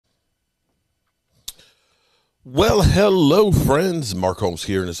Well, hello, friends. Mark Holmes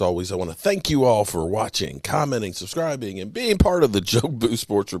here, and as always, I want to thank you all for watching, commenting, subscribing, and being part of the Joe Boo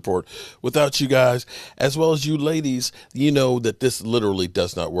Sports Report. Without you guys, as well as you ladies, you know that this literally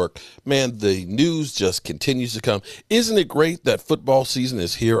does not work. Man, the news just continues to come. Isn't it great that football season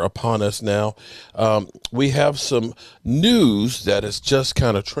is here upon us now? We have some news that has just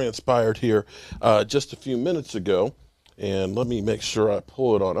kind of transpired here just a few minutes ago, and let me make sure I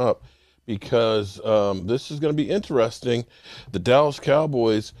pull it on up, because this is going to be interesting. The Dallas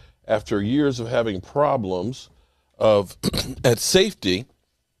Cowboys, after years of having problems of at safety,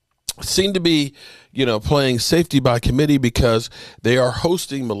 seem to be, playing safety by committee because they are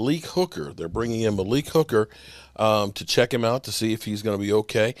hosting Malik Hooker. They're bringing in Malik Hooker to check him out to see if he's going to be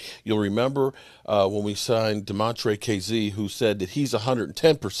okay. You'll remember when we signed Demontre KZ, who said that he's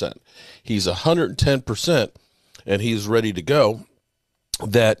 110%. He's 110%, and he's ready to go.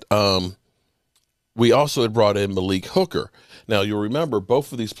 That we also had brought in Malik Hooker. Now, you'll remember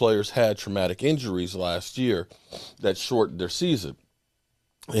both of these players had traumatic injuries last year that shortened their season.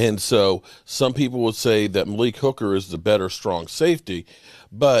 And so some people would say that Malik Hooker is the better strong safety.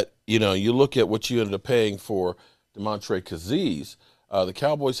 But, you look at what you ended up paying for Demontre Kazee. The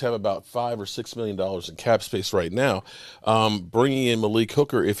Cowboys have about $5 or $6 million in cap space right now. Bringing in Malik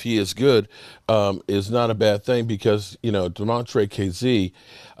Hooker, if he is good, is not a bad thing because, Demontre Kazee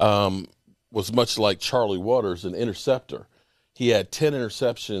was much like Charlie Waters, an interceptor. He had 10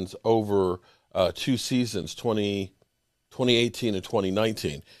 interceptions over 2 seasons, 2018 and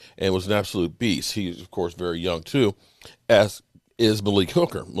 2019, and was an absolute beast. He's, of course, very young too, as is Malik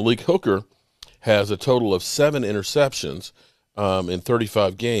Hooker. Malik Hooker has a total of 7 interceptions in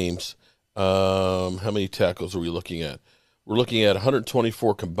 35 games. How many tackles are we looking at? We're looking at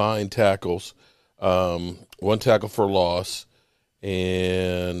 124 combined tackles, 1 tackle for loss,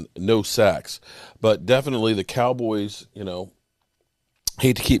 and no sacks. But definitely the Cowboys,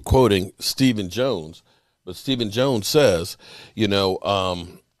 hate to keep quoting Stephen Jones, but Stephen Jones says,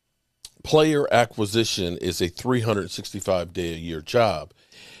 player acquisition is a 365-day-a-year job.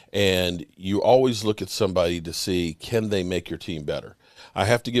 And you always look at somebody to see, can they make your team better? I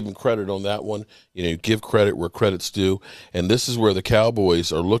have to give them credit on that one. Give credit where credit's due. And this is where the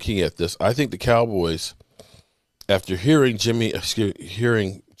Cowboys are looking at this. I think the Cowboys, after hearing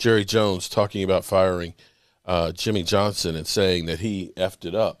Jerry Jones talking about firing Jimmy Johnson and saying that he effed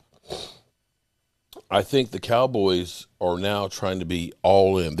it up, I think the Cowboys are now trying to be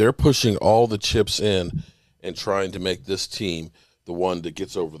all in. They're pushing all the chips in and trying to make this team the one that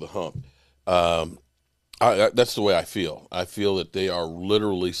gets over the hump. That's the way I feel. I feel that they are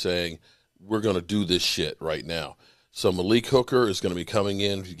literally saying, we're going to do this shit right now. So Malik Hooker is going to be coming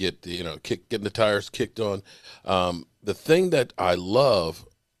in to get getting the tires kicked on. The thing that I love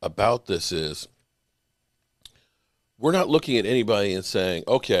about this is we're not looking at anybody and saying,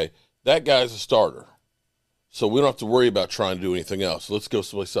 okay, that guy's a starter, so we don't have to worry about trying to do anything else. Let's go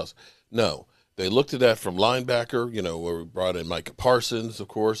someplace else. No, they looked at that from linebacker, where we brought in Micah Parsons, of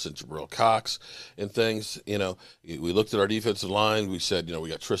course, and Jabril Cox and things. We looked at our defensive line. We said, we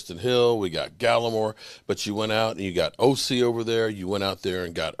got Tristan Hill, we got Gallimore, but you went out and you got OC over there. You went out there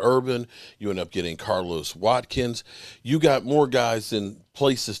and got Urban. You ended up getting Carlos Watkins. You got more guys in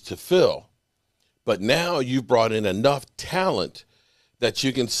places to fill. But now you've brought in enough talent that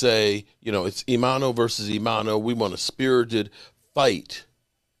you can say, it's Imano versus Imano. We want a spirited fight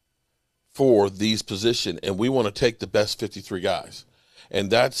for these positions, and we want to take the best 53 guys.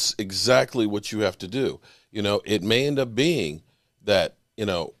 And that's exactly what you have to do. It may end up being that,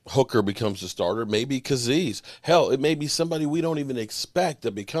 Hooker becomes the starter, maybe Kazee. Hell, it may be somebody we don't even expect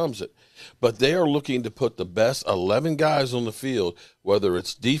that becomes it. But they are looking to put the best 11 guys on the field, whether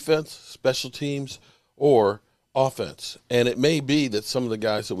it's defense, special teams, or offense. And it may be that some of the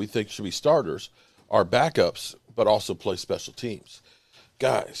guys that we think should be starters are backups, but also play special teams.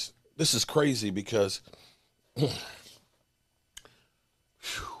 Guys, this is crazy because about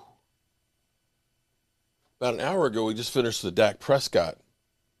an hour ago, we just finished the Dak Prescott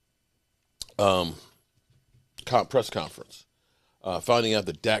press conference, finding out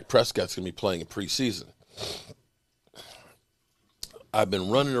that Dak Prescott's going to be playing in preseason. I've been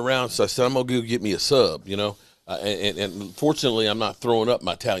running around, so I said, I'm going to go get me a sub, and fortunately, I'm not throwing up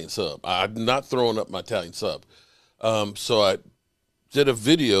my Italian sub. I'm not throwing up my Italian sub. So I did a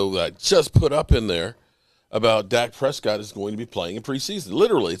video that I just put up in there about Dak Prescott is going to be playing in preseason.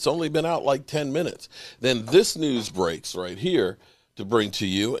 Literally, it's only been out like 10 minutes. Then this news breaks right here to bring to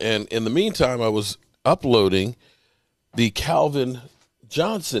you. And in the meantime, I was uploading the Calvin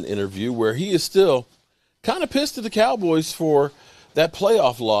Johnson interview where he is still kind of pissed at the Cowboys for that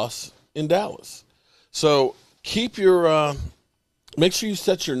playoff loss in Dallas. So keep your make sure you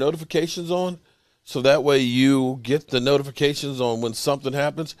set your notifications on so that way you get the notifications on when something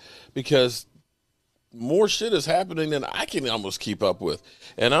happens, because more shit is happening than I can almost keep up with.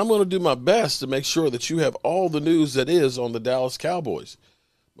 And I'm going to do my best to make sure that you have all the news that is on the Dallas Cowboys.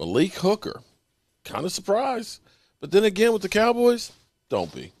 Malik Hooker, kind of surprised. But then again, with the Cowboys,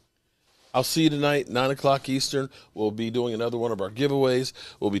 don't be. I'll see you tonight, 9 o'clock Eastern. We'll be doing another one of our giveaways.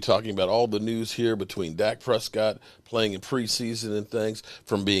 We'll be talking about all the news here between Dak Prescott playing in preseason and things,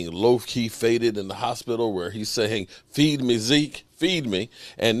 from being low-key faded in the hospital where he's saying, "Feed me, Zeke, feed me,"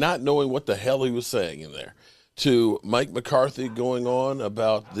 and not knowing what the hell he was saying in there, to Mike McCarthy going on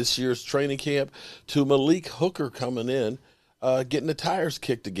about this year's training camp, to Malik Hooker coming in, getting the tires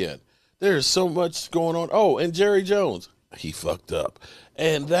kicked again. There's so much going on. Oh, and Jerry Jones, he fucked up.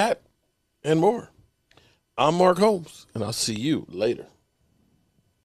 And that and more. I'm Mark Holmes, and I'll see you later.